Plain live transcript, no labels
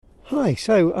Hi,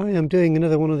 so I am doing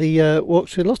another one of the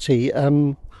walks with Lottie.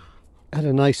 I had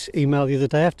a nice email the other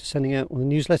day after sending out one of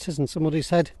the newsletters, and somebody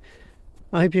said,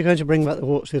 I hope you're going to bring back the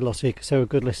walks with Lottie because they were a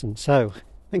good listen. So,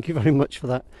 thank you very much for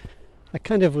that. I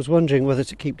kind of was wondering whether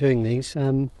to keep doing these.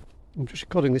 I'm just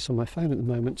recording this on my phone at the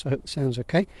moment, so I hope it sounds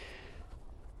okay.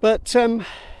 But,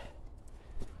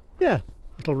 yeah,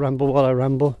 little ramble while I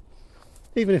ramble.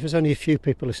 Even if there's only a few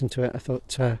people listen to it, I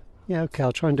thought, yeah, okay,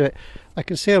 I'll try and do it. I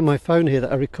can see on my phone here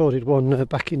that I recorded one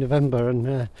back in November,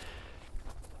 and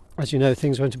as you know,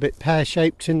 things went a bit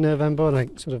pear-shaped in November, and I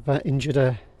sort of injured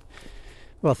I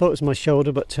thought it was my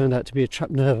shoulder, but turned out to be a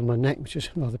trapped nerve in my neck, which is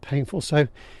rather painful. So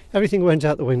everything went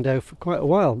out the window for quite a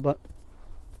while, but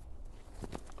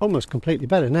almost completely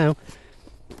better now.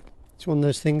 It's one of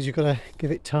those things you've got to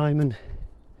give it time and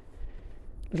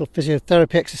little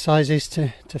physiotherapy exercises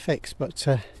to fix, but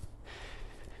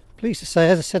pleased to say,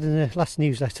 as I said in the last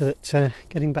newsletter, that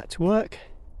getting back to work,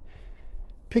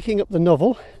 picking up the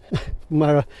novel from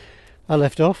where I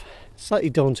left off, slightly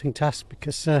daunting task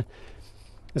because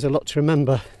there's a lot to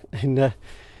remember in the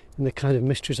kind of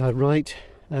mysteries I write,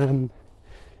 with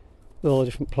all the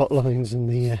different plot lines and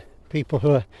the people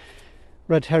who are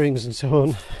red herrings and so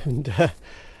on, and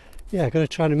yeah, I've got to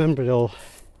try and remember it all.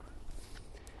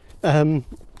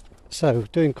 So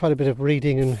doing quite a bit of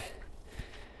reading and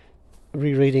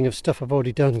rereading of stuff I've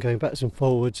already done, going backwards and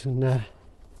forwards, and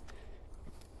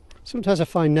sometimes I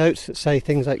find notes that say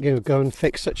things like, go and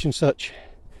fix such and such,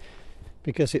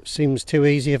 because it seems too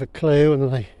easy of a clue, and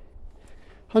then I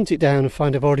hunt it down and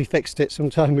find I've already fixed it some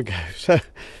time ago. So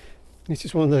it's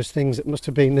just one of those things that must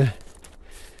have been I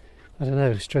don't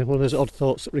know, one of those odd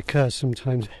thoughts that recurs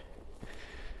sometimes,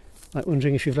 like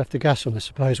wondering if you've left the gas on, I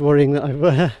suppose, worrying that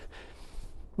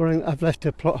I've left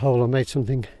a plot hole or made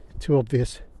something too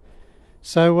obvious.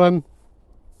 So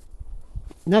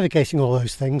navigating all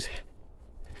those things,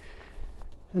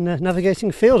 and navigating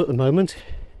a field at the moment.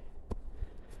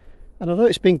 And although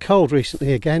it's been cold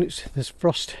recently again, there's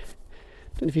frost.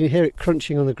 Don't know if you can hear it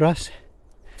crunching on the grass.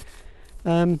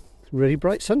 Really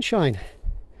bright sunshine,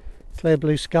 clear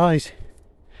blue skies.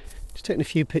 Just taking a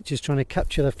few pictures trying to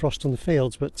capture the frost on the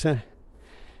fields, but it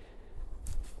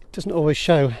doesn't always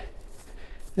show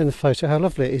in the photo how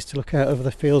lovely it is to look out over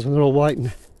the fields when they're all white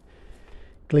and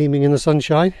gleaming in the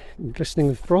sunshine and glistening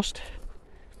with frost.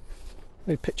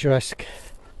 Very picturesque.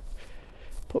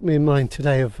 Put me in mind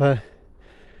today of the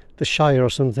Shire or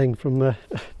something from The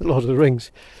Lord of the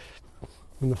Rings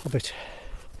and The Hobbit.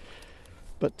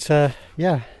 But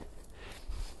yeah,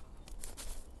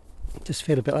 I just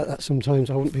feel a bit like that sometimes.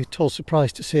 I wouldn't be at all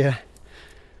surprised to see a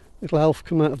little elf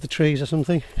come out of the trees or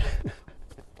something.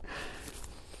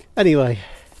 Anyway,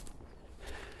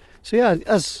 so yeah,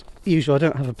 as usual, I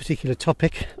don't have a particular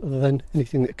topic other than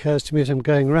anything that occurs to me as I'm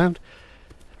going around,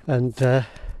 and I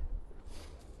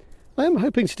am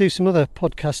hoping to do some other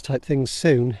podcast type things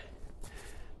soon,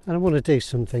 and I want to do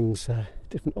some things,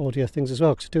 different audio things as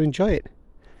well, because I do enjoy it.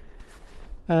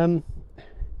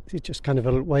 It's just kind of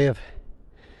a way of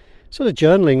sort of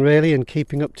journaling really, and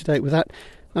keeping up to date with that.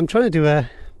 I'm trying to do a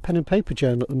pen and paper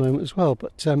journal at the moment as well,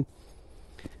 but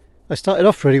I started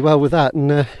off really well with that,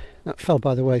 and that fell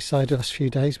by the wayside the last few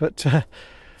days, but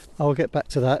I'll get back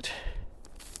to that,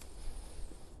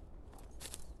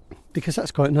 because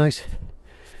that's quite nice,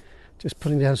 just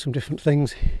putting down some different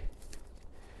things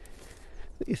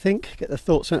that you think, get the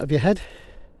thoughts out of your head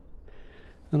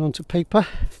and onto paper.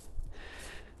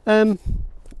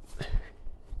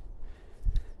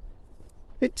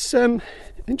 It's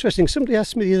interesting. Somebody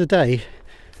asked me the other day,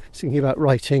 thinking about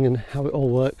writing and how it all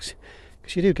works,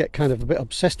 because you do get kind of a bit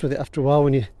obsessed with it after a while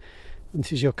when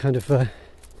this is your kind of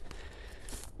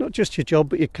not just your job,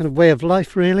 but your kind of way of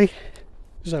life really.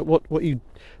 It's like what you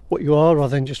are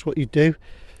rather than just what you do.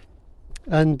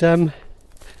 And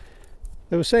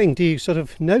they were saying, do you sort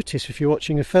of notice if you're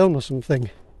watching a film or something?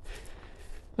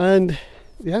 And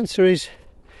the answer is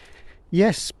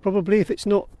yes, probably, if it's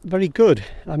not very good.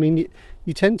 I mean,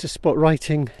 you tend to spot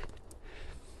writing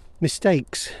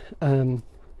mistakes, and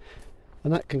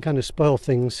that can kind of spoil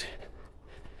things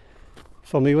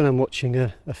for me when I'm watching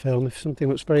a film. If something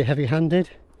looks very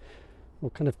heavy-handed or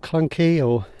kind of clunky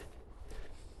or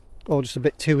just a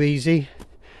bit too easy.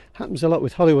 Happens a lot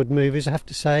with Hollywood movies, I have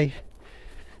to say,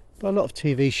 but a lot of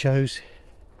TV shows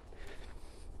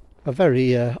are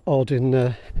very odd in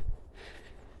the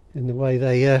way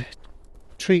they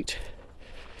treat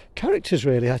characters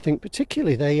really. I think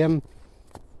particularly they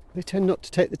tend not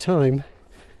to take the time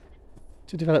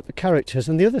to develop the characters.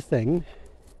 And the other thing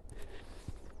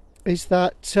is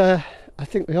that I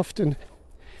think they often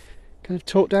kind of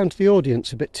talk down to the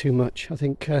audience a bit too much. I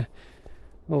think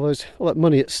all that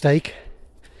money at stake,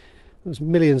 there's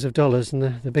millions of dollars, and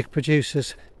the big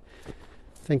producers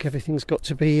think everything's got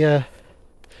to be, kind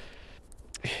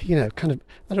of,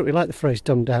 I don't really like the phrase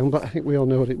dumbed down, but I think we all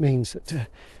know what it means, that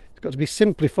it's got to be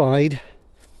simplified,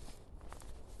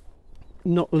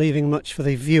 not leaving much for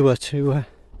the viewer to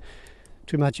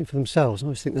imagine for themselves. I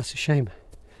always think that's a shame.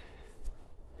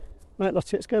 Right,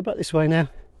 Lottie, let's go back this way now.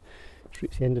 Let's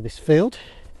reach the end of this field.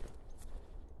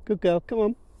 Good girl, come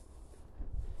on.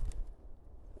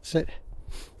 That's it.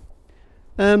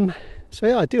 So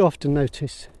yeah, I do often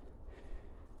notice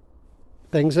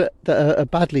things that are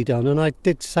badly done, and I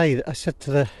did say that. I said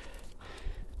to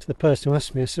the person who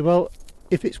asked me, I said, well,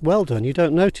 if it's well done, you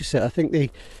don't notice it. I think the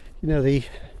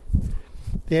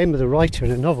aim of the writer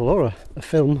in a novel or a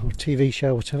film or TV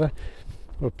show or whatever,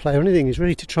 or a play or anything, is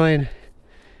really to try and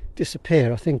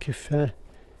disappear. I think if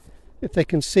they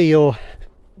can see your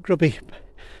grubby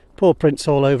paw prints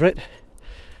all over it,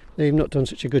 they've not done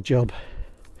such a good job.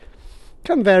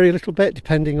 Can vary a little bit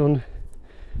depending on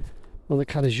the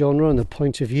kind of genre and the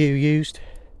point of view used,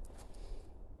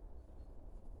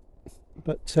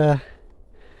 but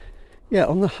yeah,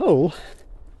 on the whole,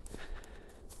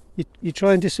 you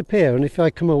try and disappear. And if I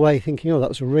come away thinking, oh, that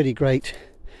was a really great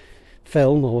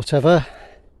film or whatever,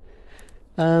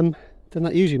 then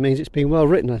that usually means it's been well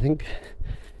written. I think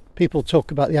people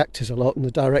talk about the actors a lot and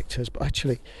the directors, but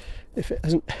actually, if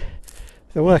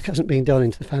the work hasn't been done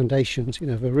into the foundations,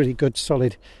 of a really good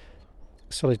solid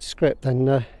script, then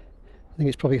I think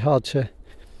it's probably hard to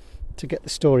get the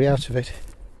story out of it.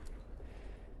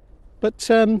 But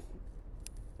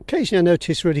occasionally I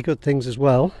notice really good things as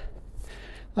well.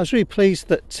 I was really pleased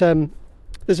that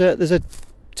there's a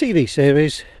TV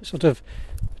series, sort of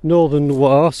northern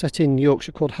noir, set in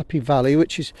Yorkshire, called Happy Valley,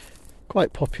 which is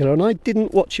quite popular, and I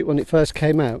didn't watch it when it first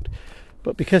came out,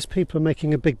 but because people are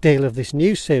making a big deal of this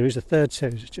new series, the third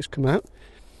series has just come out,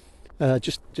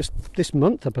 just this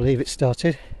month I believe it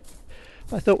started,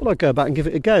 I thought, well, I'll go back and give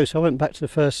it a go. So I went back to the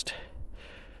first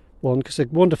one, because the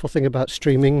wonderful thing about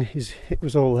streaming is it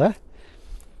was all there.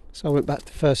 So I went back to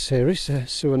the first series,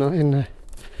 Sue and I,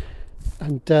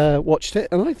 and watched it,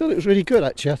 and I thought it was really good,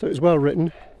 actually. I thought it was well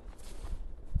written.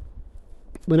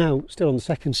 We're now still on the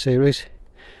second series,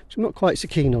 which I'm not quite so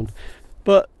keen on.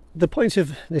 But the point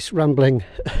of this rambling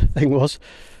thing was,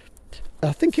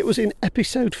 I think it was in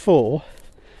episode 4,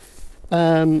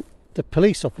 the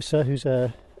police officer, who's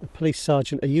a police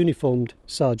sergeant, a uniformed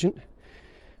sergeant,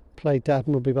 played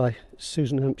admirably by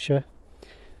Susan Hampshire,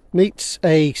 meets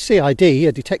a CID,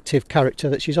 a detective character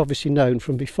that she's obviously known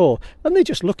from before, and they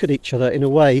just look at each other in a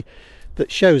way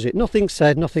that shows it. Nothing's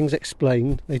said, nothing's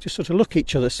explained. They just sort of look at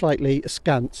each other slightly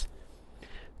askance,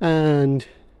 and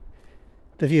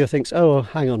the viewer thinks, oh,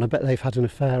 hang on, I bet they've had an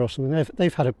affair or something.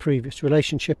 They've had a previous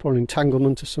relationship or an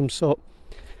entanglement of some sort.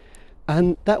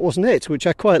 And that wasn't it, which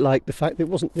I quite liked, the fact that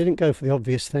they didn't go for the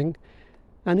obvious thing.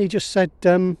 And he just said,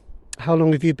 how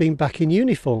long have you been back in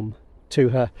uniform, to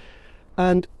her?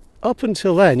 And up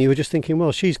until then, you were just thinking,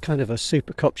 well, she's kind of a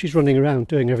super cop. She's running around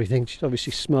doing everything. She's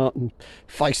obviously smart and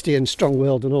feisty and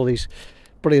strong-willed and all these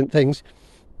brilliant things.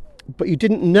 But you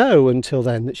didn't know until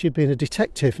then that she'd been a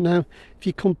detective. Now, if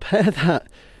you compare that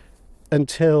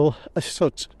to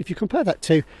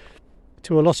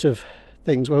a lot of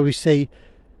things where we see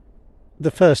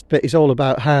the first bit is all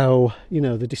about how,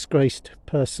 the disgraced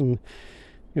person,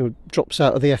 drops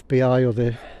out of the FBI, or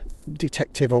the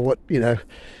detective, or what,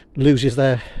 loses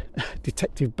their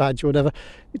detective badge or whatever.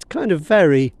 It's kind of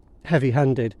very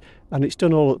heavy-handed, and it's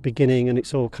done all at the beginning, and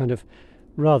it's all kind of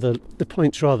the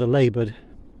point's rather laboured.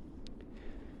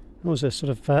 There was a sort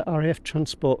of RAF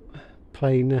transport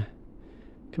plane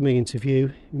coming into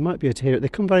view. You might be able to hear it. They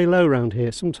come very low around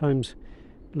here, sometimes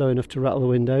low enough to rattle the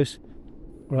windows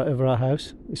right over our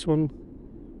house. This one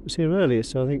was here earlier,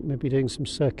 so I think maybe doing some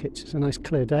circuits. It's a nice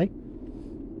clear day.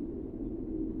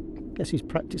 Guess he's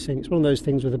practising. It's one of those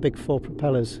things with the big 4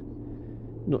 propellers.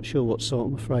 Not sure what sort,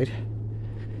 I'm afraid.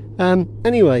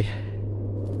 Anyway,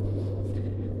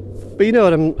 but you know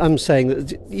what I'm saying,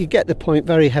 that you get the point,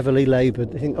 very heavily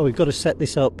laboured. They think, oh, we've got to set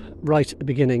this up right at the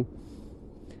beginning.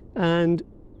 And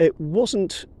it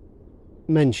wasn't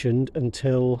mentioned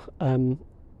until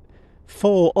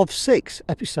 4 of 6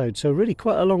 episodes, so really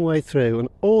quite a long way through, and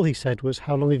all he said was,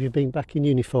 how long have you been back in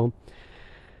uniform?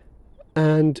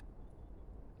 And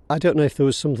I don't know if there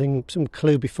was some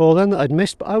clue before then that I'd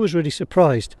missed, but I was really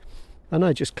surprised, and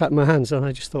I just clapped my hands and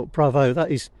I just thought, bravo,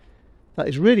 that is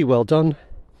really well done.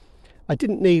 I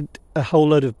didn't need a whole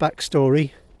load of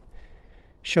backstory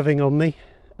shoving on me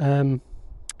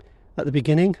at the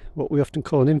beginning, what we often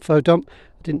call an info dump.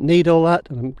 I didn't need all that,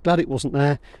 and I'm glad it wasn't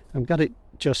there. I'm glad it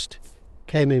just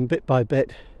came in bit by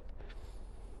bit.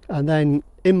 And then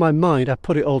in my mind, I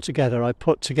put it all together. I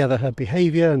put together her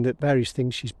behaviour and the various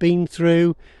things she's been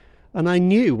through. And I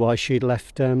knew why she'd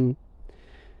left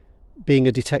being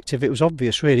a detective. It was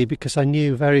obvious, really, because I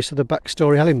knew various other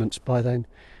backstory elements by then.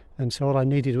 And so all I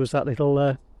needed was that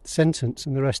little sentence,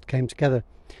 and the rest came together.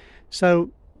 So,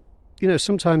 you know,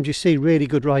 sometimes you see really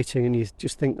good writing and you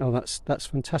just think, oh, that's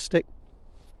fantastic.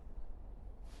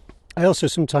 I also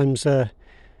sometimes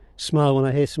smile when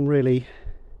I hear some really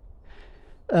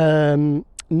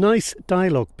nice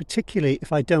dialogue, particularly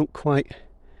if I don't quite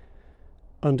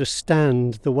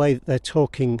understand the way that they're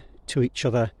talking to each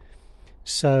other.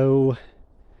 So,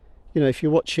 you know, if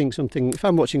I'm watching something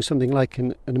like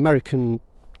an American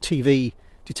TV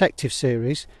detective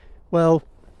series, well,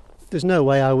 there's no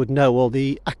way I would know all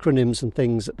the acronyms and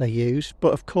things that they use,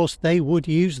 but of course they would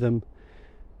use them.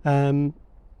 And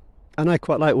I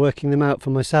quite like working them out for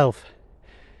myself.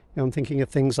 You know, I'm thinking of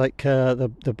things like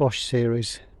the Bosch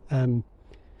series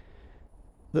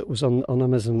that was on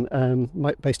Amazon,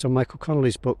 based on Michael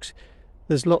Connelly's books.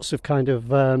 There's lots of kind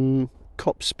of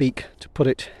cop speak, to put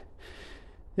it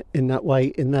in that way,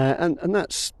 in there, and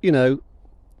that's, you know,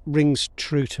 rings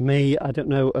true to me. I don't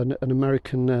know, an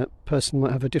American person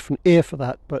might have a different ear for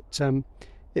that, but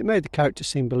it made the characters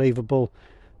seem believable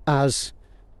as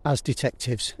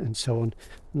detectives and so on,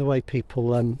 and the way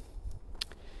people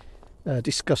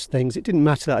discuss things. It didn't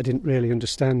matter that I didn't really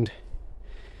understand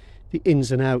the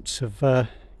ins and outs of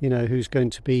you know, who's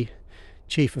going to be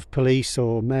chief of police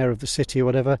or mayor of the city or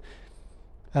whatever,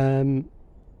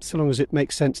 so long as it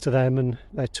makes sense to them and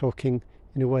they're talking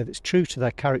in a way that's true to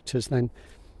their characters, then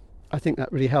I think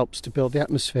that really helps to build the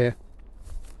atmosphere.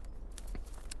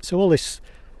 So all this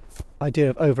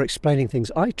idea of over-explaining things,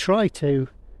 I try to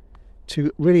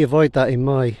really avoid that in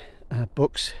my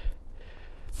books.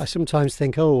 I sometimes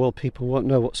think, oh, well, people won't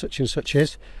know what such and such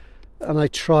is, and I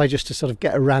try just to sort of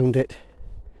get around it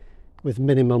with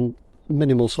minimal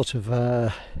sort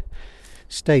of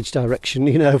stage direction,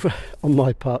 you know, on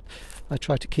my part. I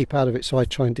try to keep out of it, so I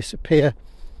try and disappear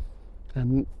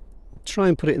and try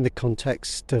and put it in the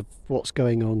context of what's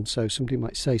going on. So somebody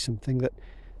might say something that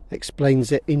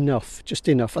explains it enough, just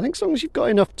enough. I think as long as you've got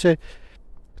enough to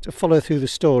follow through the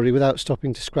story without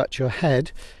stopping to scratch your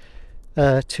head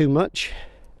too much,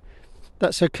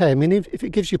 that's okay. I mean, if it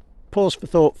gives you pause for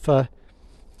thought for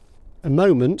a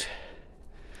moment,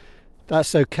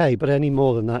 that's okay, but any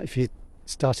more than that, if you're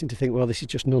starting to think, well, this is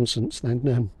just nonsense,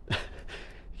 then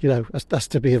you know, that's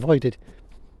to be avoided.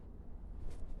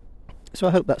 So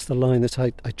I hope that's the line that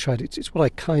I tried. It's what I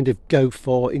kind of go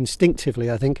for instinctively,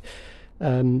 I think.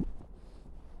 And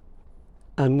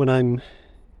when I'm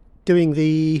doing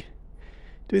the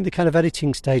kind of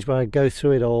editing stage where I go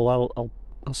through it all,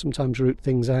 I'll sometimes root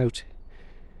things out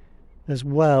as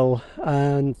well,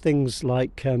 and things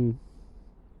like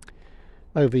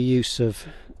overuse of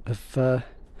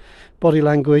body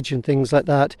language and things like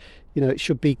that. You know, it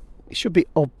should be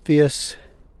obvious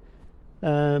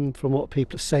from what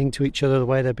people are saying to each other, the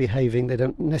way they're behaving. We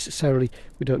don't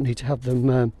need to have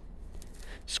them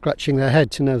scratching their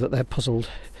head to know that they're puzzled.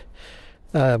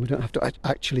 We don't have to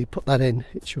actually put that in.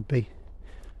 It should be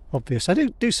obvious. I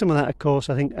do some of that, of course.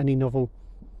 I think any novel,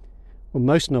 well,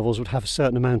 most novels would have a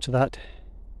certain amount of that.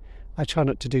 I try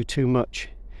not to do too much.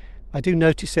 I do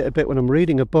notice it a bit when I'm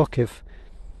reading a book, if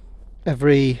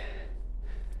every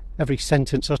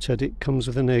sentence uttered, it comes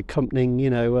with an accompanying, you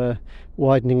know,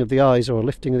 widening of the eyes or a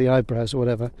lifting of the eyebrows or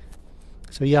whatever.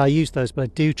 So yeah, I use those, but I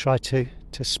do try to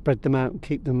spread them out and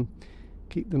keep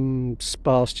them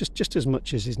sparse, just as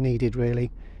much as is needed,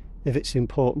 really, if it's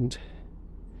important.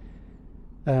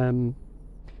 For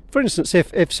instance,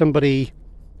 if somebody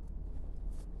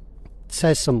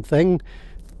says something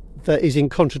that is in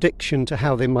contradiction to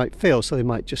how they might feel, so they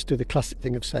might just do the classic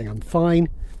thing of saying, I'm fine,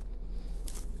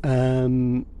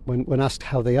 when asked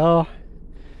how they are.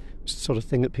 It's the sort of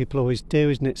thing that people always do,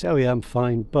 isn't it? Say, oh yeah, I'm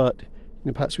fine, but, you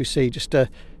know, perhaps we see just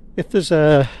if there's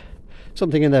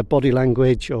something in their body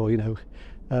language, or, you know,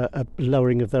 a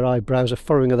lowering of their eyebrows, a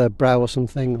furrowing of their brow or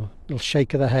something, or a little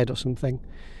shake of the head or something,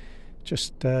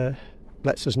 just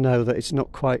lets us know that it's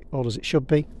not quite all as it should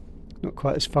be, not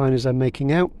quite as fine as they're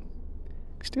making out.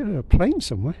 Still in a plane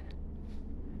somewhere,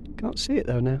 can't see it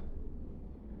though now.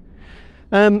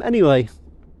 Anyway,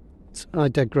 I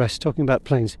digress. Talking about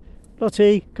planes,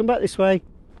 Lottie, come back this way.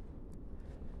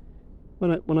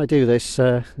 When I do this,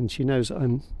 and she knows that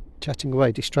I'm chatting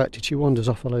away, distracted, she wanders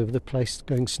off all over the place,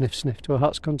 going sniff sniff to her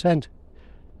heart's content.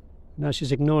 Now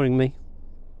she's ignoring me.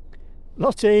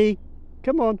 Lottie,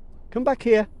 come on, come back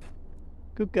here.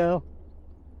 Good girl.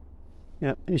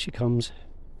 Yeah, here she comes.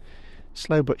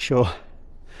 Slow but sure.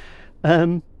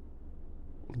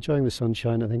 Enjoying the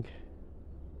sunshine, I think.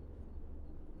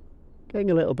 Getting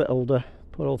a little bit older,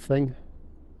 poor old thing.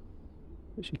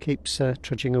 But she keeps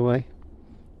trudging away.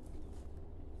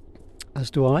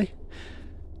 As do I.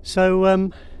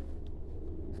 So,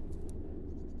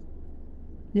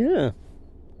 yeah.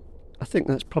 I think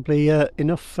that's probably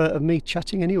enough of me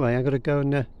chatting anyway. I've got to go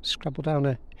and scrabble down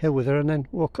a hill with her and then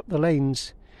walk up the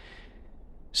lanes.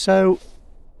 So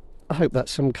I hope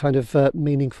that's some kind of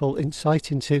meaningful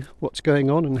insight into what's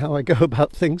going on and how I go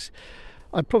about things.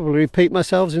 I'd probably repeat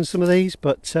myself in some of these,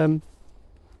 but so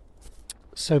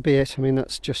be it. I mean,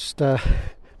 that's just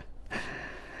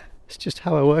it's just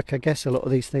how I work, I guess. A lot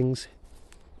of these things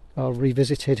are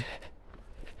revisited,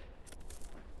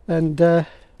 and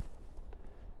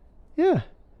yeah,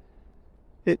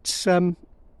 it's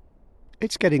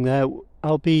getting there.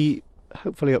 I'll be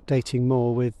hopefully updating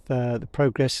more with the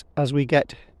progress as we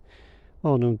get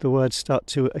on and the words start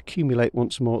to accumulate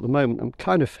once more. At the moment, I'm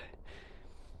kind of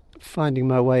finding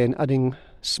my way and adding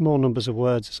small numbers of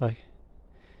words as I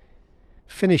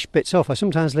finish bits off. I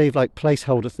sometimes leave like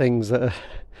placeholder things that there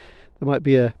might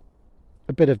be a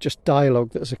bit of just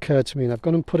dialogue that has occurred to me, and I've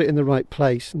gone and put it in the right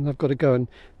place, and I've got to go and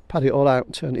pad it all out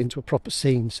and turn it into a proper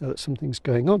scene so that something's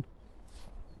going on.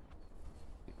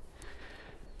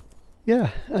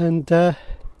 Yeah, and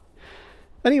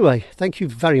anyway, thank you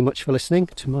very much for listening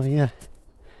to my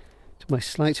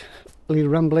slightly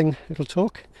rambling little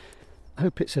talk. I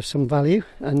hope it's of some value,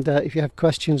 and if you have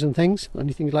questions and things,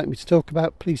 anything you'd like me to talk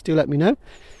about, please do let me know,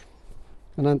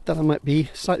 and then I might be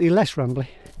slightly less rambly.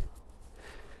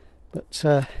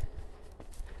 But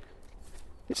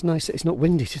it's nice that it's not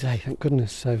windy today, thank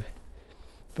goodness. So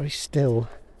very still,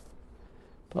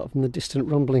 apart from the distant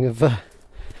rumbling of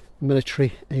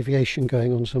military aviation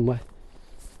going on somewhere.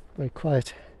 Very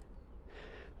quiet.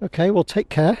 Okay, well, take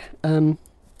care.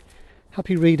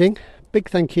 Happy reading. Big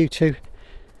thank you to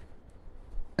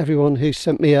everyone who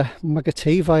sent me a mug of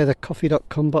tea via the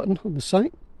ko-fi.com button on the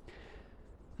site.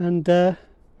 And I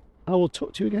will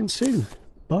talk to you again soon.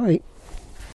 Bye.